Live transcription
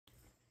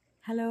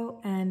Hello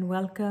and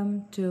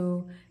welcome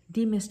to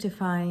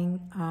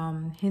Demystifying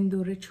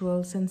Hindu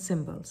Rituals and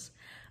Symbols.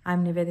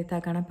 I'm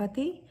Nivedita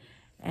Ganapati,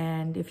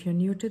 and if you're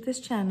new to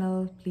this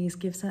channel, please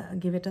give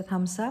it a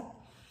thumbs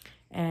up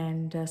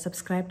and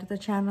subscribe to the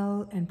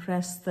channel and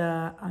press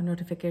the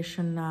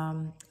notification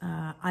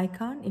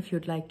icon if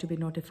you'd like to be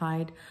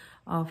notified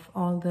of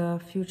all the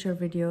future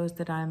videos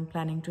that I'm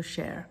planning to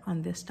share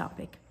on this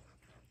topic.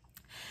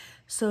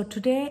 So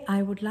today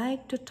I would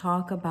like to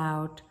talk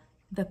about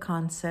the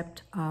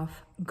concept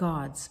of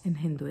gods in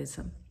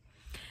Hinduism.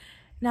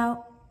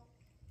 Now,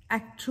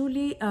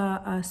 actually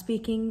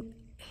speaking,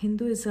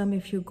 Hinduism,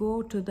 if you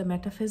go to the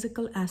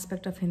metaphysical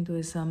aspect of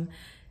Hinduism,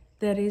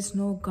 there is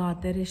no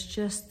God. There is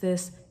just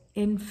this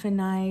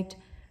infinite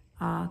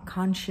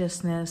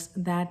consciousness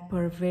that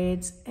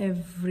pervades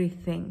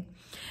everything.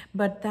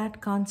 But that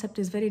concept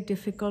is very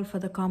difficult for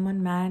the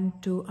common man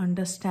to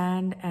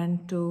understand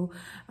and to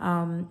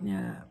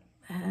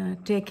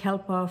take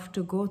help of,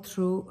 to go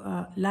through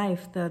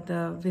life,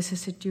 the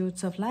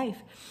vicissitudes of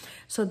life.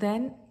 So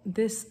then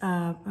this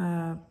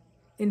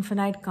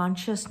infinite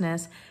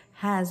consciousness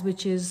has,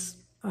 which is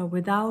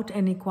without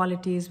any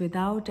qualities,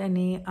 without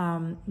any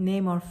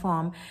name or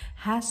form,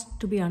 has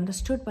to be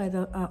understood by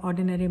the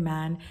ordinary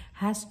man,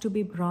 has to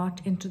be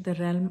brought into the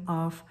realm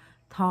of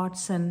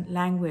thoughts and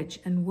language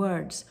and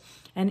words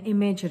and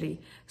imagery.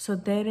 So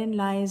therein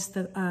lies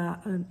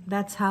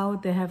that's how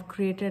they have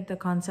created the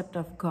concept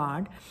of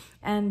God.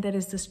 And there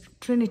is this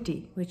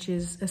trinity, which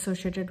is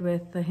associated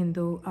with the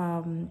Hindu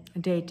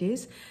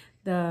deities,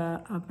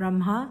 the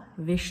Brahma,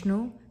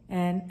 Vishnu,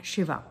 and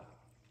Shiva.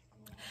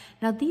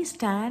 Now these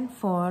stand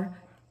for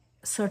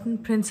certain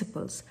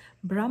principles.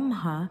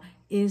 Brahma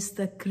is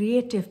the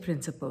creative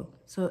principle.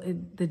 So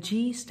the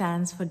G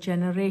stands for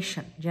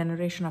generation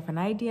of an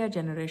idea,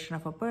 generation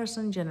of a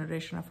person,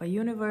 generation of a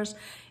universe,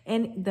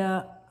 and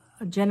the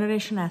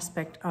generation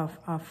aspect of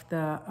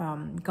the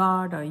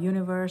God or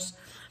universe.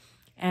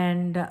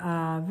 And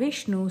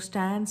Vishnu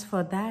stands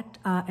for that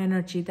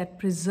energy that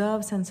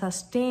preserves and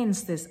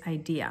sustains this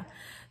idea.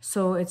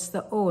 So it's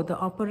the O, the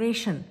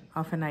operation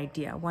of an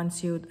idea.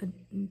 Once you,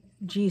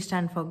 G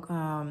stands for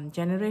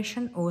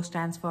generation, O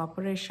stands for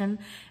operation,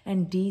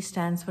 and D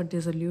stands for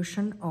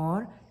dissolution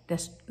or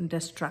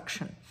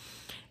destruction.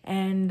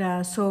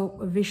 And so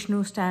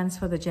Vishnu stands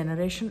for the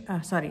generation,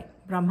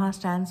 Brahma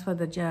stands for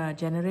the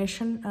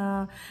generational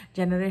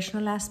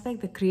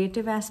aspect, the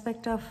creative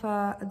aspect of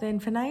the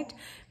infinite.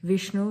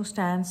 Vishnu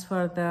stands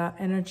for the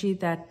energy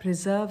that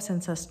preserves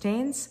and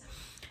sustains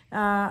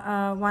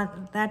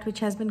that which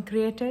has been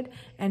created,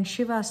 and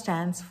Shiva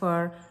stands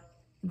for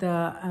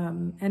the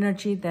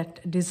energy that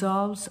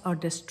dissolves or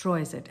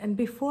destroys it. And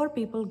before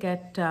people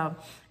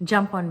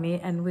jump on me,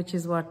 and which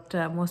is what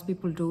most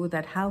people do,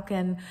 that how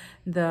can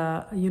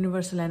the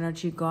universal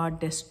energy God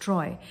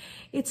destroy?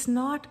 It's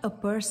not a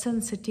person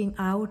sitting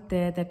out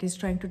there that is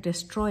trying to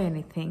destroy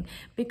anything,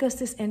 because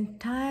this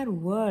entire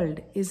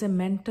world is a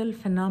mental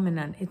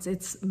phenomenon.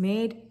 It's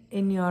made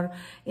in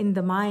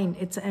the mind.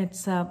 It's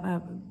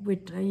a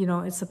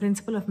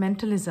principle of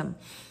mentalism.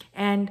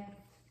 And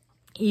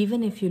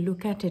even if you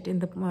look at it in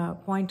the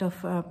point of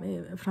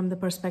from the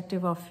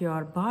perspective of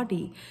your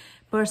body,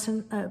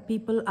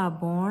 people are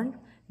born,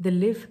 they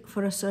live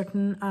for a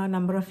certain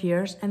number of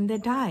years, and they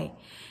die.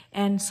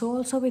 And so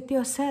also with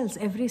your cells,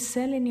 every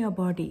cell in your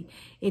body,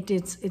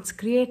 it's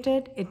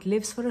created, it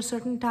lives for a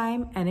certain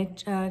time, and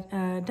it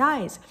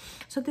dies.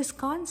 So this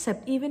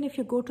concept, even if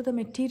you go to the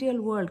material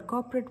world,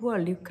 corporate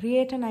world, you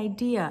create an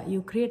idea,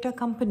 you create a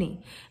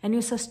company, and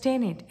you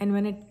sustain it. And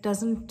when it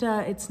doesn't,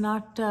 it's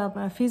not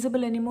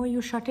feasible anymore,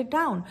 you shut it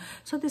down.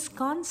 So this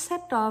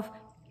concept of,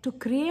 to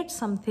create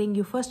something,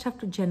 you first have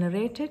to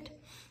generate it,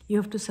 you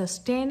have to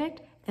sustain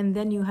it, and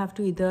then you have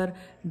to either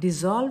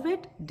dissolve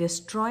it,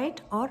 destroy it,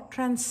 or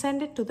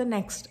transcend it to the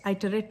next,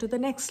 iterate to the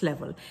next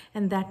level.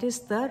 And that is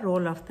the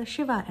role of the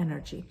Shiva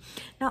energy.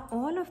 Now,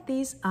 all of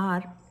these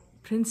are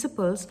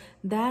principles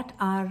that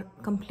are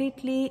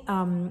completely,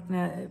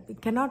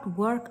 cannot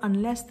work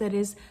unless there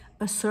is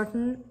a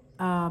certain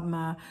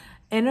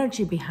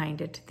energy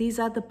behind it. These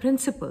are the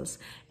principles,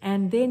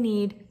 and they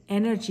need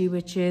energy,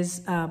 which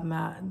is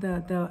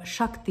the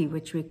Shakti,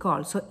 which we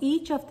call. So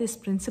each of this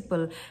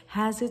principle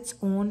has its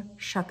own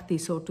Shakti,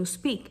 so to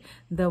speak,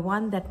 the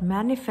one that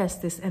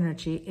manifests this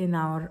energy in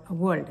our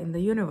world, in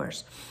the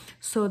universe.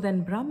 So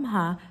then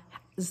Brahma,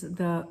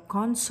 the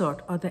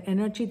consort or the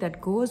energy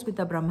that goes with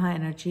the Brahma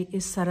energy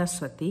is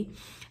Saraswati.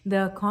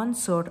 The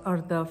consort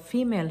or the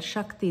female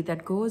Shakti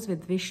that goes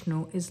with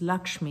Vishnu is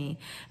Lakshmi.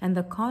 And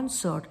the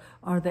consort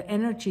or the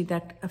energy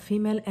that a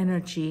female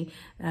energy,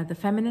 the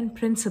feminine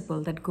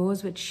principle that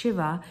goes with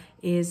Shiva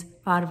is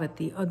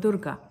Parvati or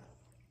Durga,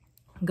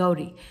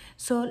 Gauri.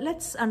 So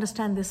let's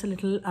understand this a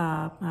little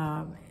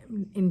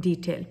in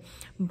detail.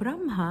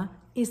 Brahma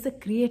is the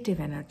creative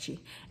energy.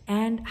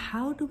 And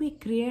how do we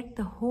create?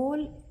 The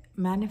whole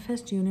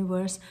manifest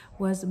universe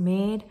was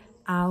made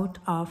out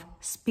of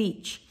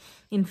speech.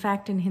 In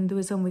fact, in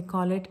Hinduism, we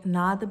call it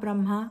Nad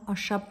Brahma or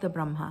Shabda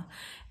Brahma.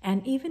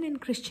 And even in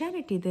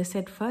Christianity, they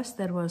said first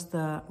there was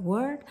the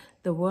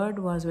Word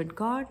was with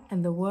God,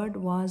 and the Word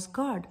was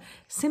God.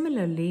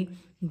 Similarly,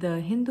 the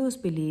Hindus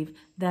believe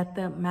that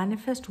the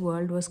manifest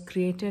world was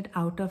created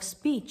out of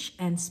speech,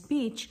 and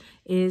speech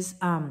is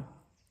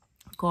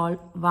called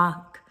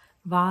Vak.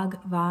 Vag,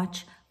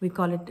 Vach, we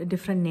call it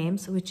different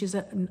names, which is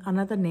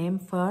another name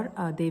for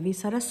Devi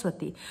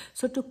Saraswati.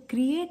 So to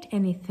create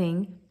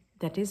anything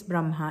that is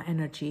Brahma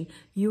energy,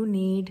 you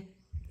need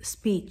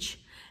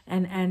speech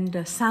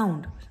and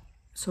sound,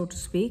 so to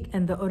speak.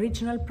 And the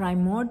original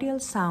primordial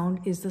sound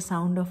is the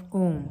sound of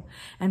Om.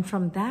 And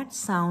from that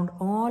sound,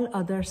 all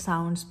other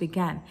sounds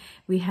began.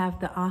 We have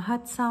the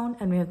Ahat sound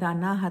and we have the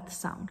Anahat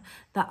sound.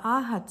 The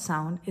Ahat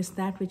sound is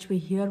that which we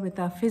hear with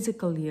our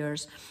physical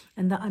ears.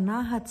 And the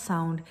Anahat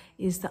sound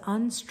is the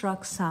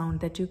unstruck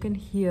sound that you can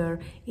hear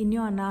in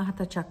your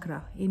Anahata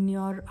Chakra, in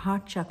your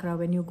heart chakra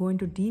when you go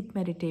into deep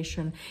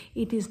meditation.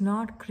 It is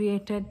not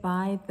created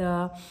by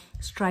the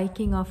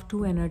striking of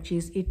two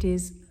energies. It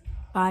is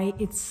by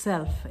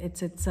itself.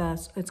 It's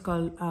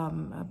called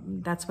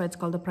that's why it's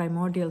called the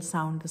primordial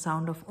sound, the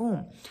sound of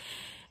Om.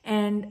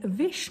 And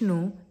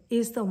Vishnu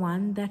is the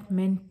one that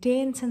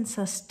maintains and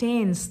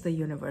sustains the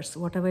universe,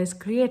 whatever is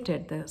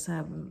created,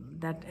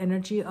 that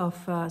energy of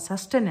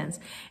sustenance.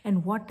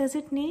 And what does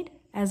it need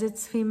as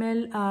its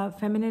feminine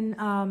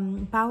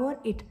power?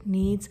 It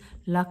needs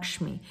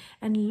Lakshmi.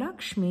 And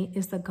Lakshmi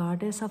is the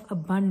goddess of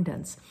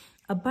abundance.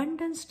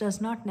 Abundance does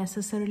not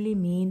necessarily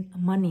mean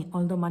money,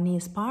 although money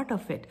is part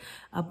of it.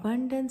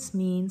 Abundance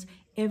means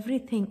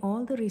everything,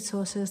 all the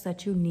resources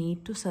that you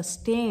need to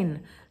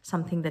sustain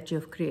something that you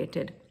have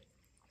created.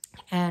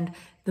 And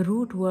the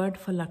root word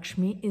for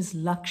Lakshmi is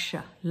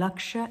Laksha.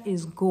 Laksha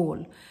is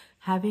goal,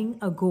 having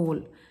a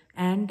goal.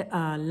 And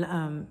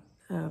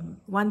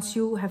once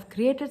you have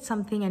created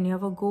something and you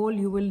have a goal,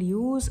 you will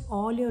use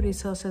all your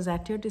resources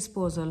at your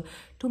disposal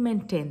to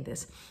maintain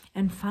this.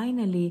 And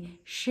finally,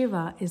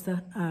 Shiva is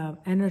the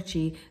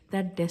energy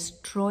that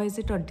destroys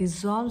it or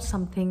dissolves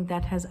something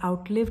that has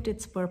outlived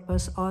its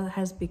purpose or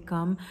has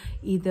become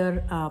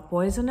either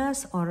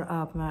poisonous or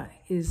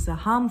is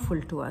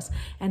harmful to us.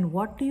 And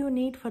what do you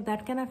need for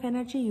that kind of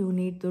energy? You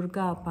need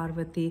Durga,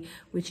 Parvati,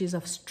 which is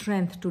of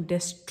strength to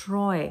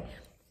destroy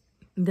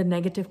the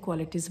negative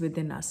qualities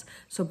within us.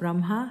 So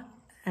Brahma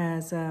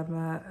as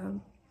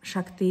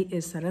Shakti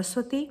is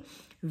Saraswati,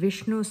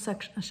 Vishnu's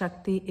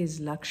Shakti is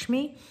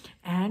Lakshmi,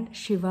 and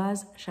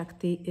Shiva's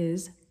Shakti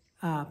is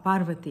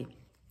Parvati.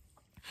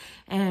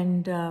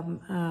 And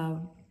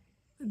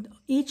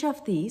each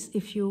of these,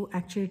 if you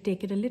actually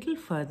take it a little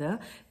further,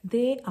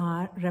 they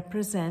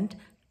represent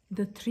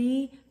the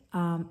three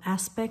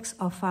aspects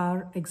of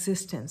our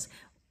existence.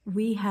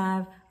 We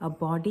have a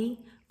body,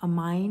 a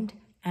mind,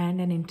 and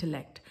an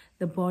intellect.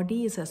 The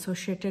body is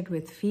associated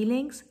with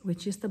feelings,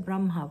 which is the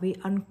Brahma. We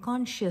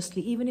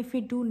unconsciously, even if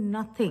we do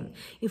nothing,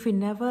 if we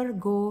never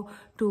go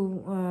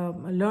to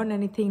learn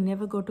anything,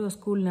 never go to a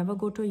school, never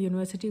go to a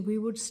university, we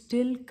would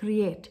still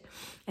create.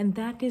 And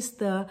that is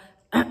the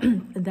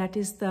that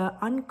is the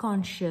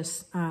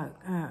unconscious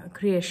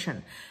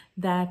creation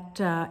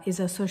that is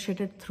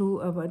associated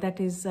through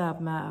that is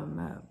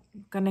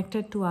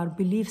connected to our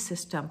belief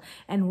system.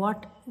 And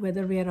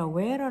whether we are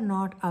aware or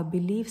not, our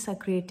beliefs are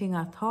creating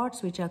our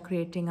thoughts, which are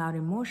creating our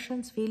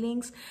emotions,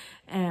 feelings.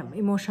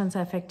 Emotions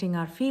are affecting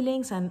our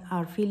feelings, and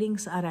our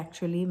feelings are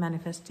actually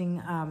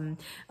manifesting,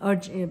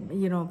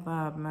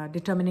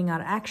 determining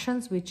our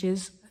actions, which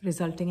is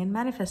resulting in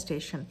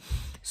manifestation.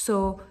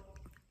 So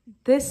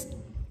this,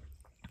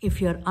 if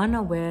you're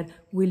unaware,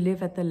 we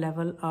live at the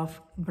level of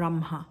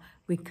Brahma.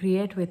 We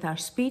create with our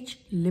speech,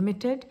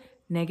 limited,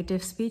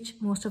 negative speech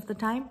most of the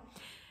time.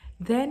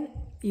 Then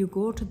you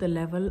go to the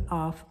level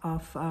of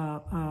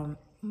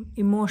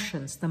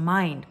emotions, the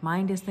mind.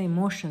 Mind is the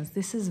emotions.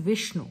 This is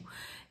Vishnu.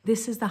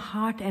 This is the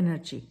heart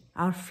energy,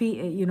 our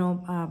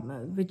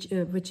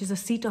which is a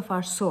seat of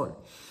our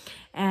soul.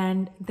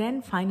 And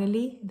then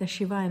finally, the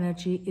Shiva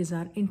energy is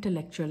our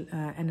intellectual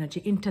energy,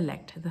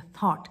 intellect, the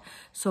thought.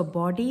 So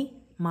body,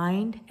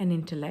 mind, and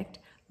intellect,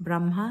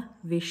 Brahma,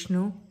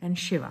 Vishnu, and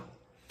Shiva.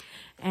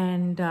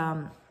 And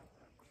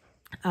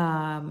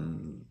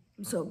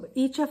so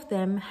each of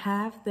them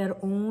have their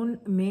own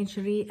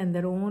imagery and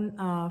their own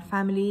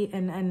family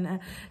and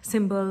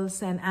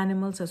symbols and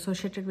animals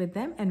associated with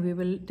them, and we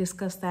will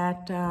discuss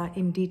that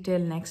in detail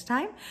next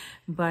time.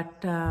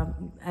 But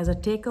as a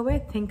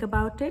takeaway, think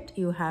about it.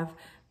 You have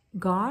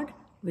God,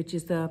 which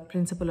is the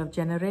principle of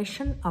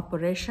generation,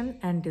 operation,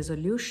 and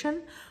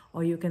dissolution,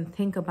 or you can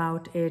think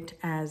about it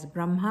as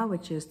Brahma,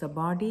 which is the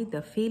body,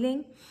 the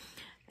feeling,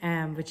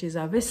 which is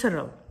our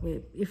visceral.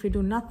 If we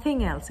do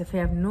nothing else, if we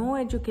have no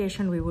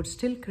education, we would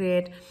still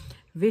create.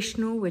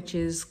 Vishnu, which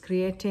is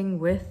creating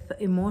with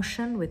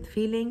emotion, with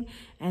feeling,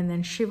 and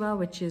then Shiva,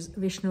 which is,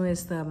 Vishnu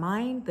is the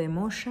mind, the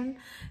emotion,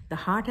 the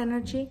heart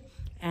energy,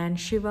 and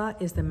Shiva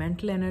is the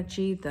mental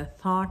energy, the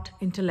thought,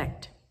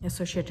 intellect.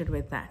 associated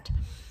with that.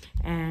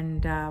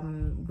 And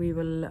we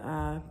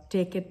will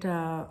take it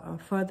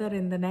further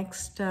in the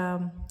next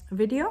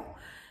video.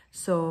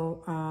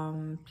 So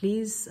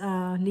please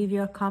leave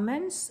your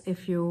comments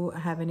if you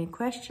have any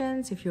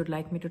questions, if you'd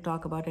like me to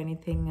talk about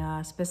anything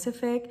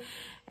specific,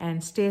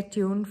 and stay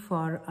tuned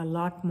for a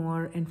lot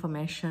more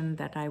information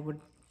that I would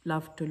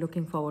love to,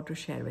 looking forward to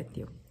share with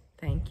you.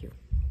 Thank you.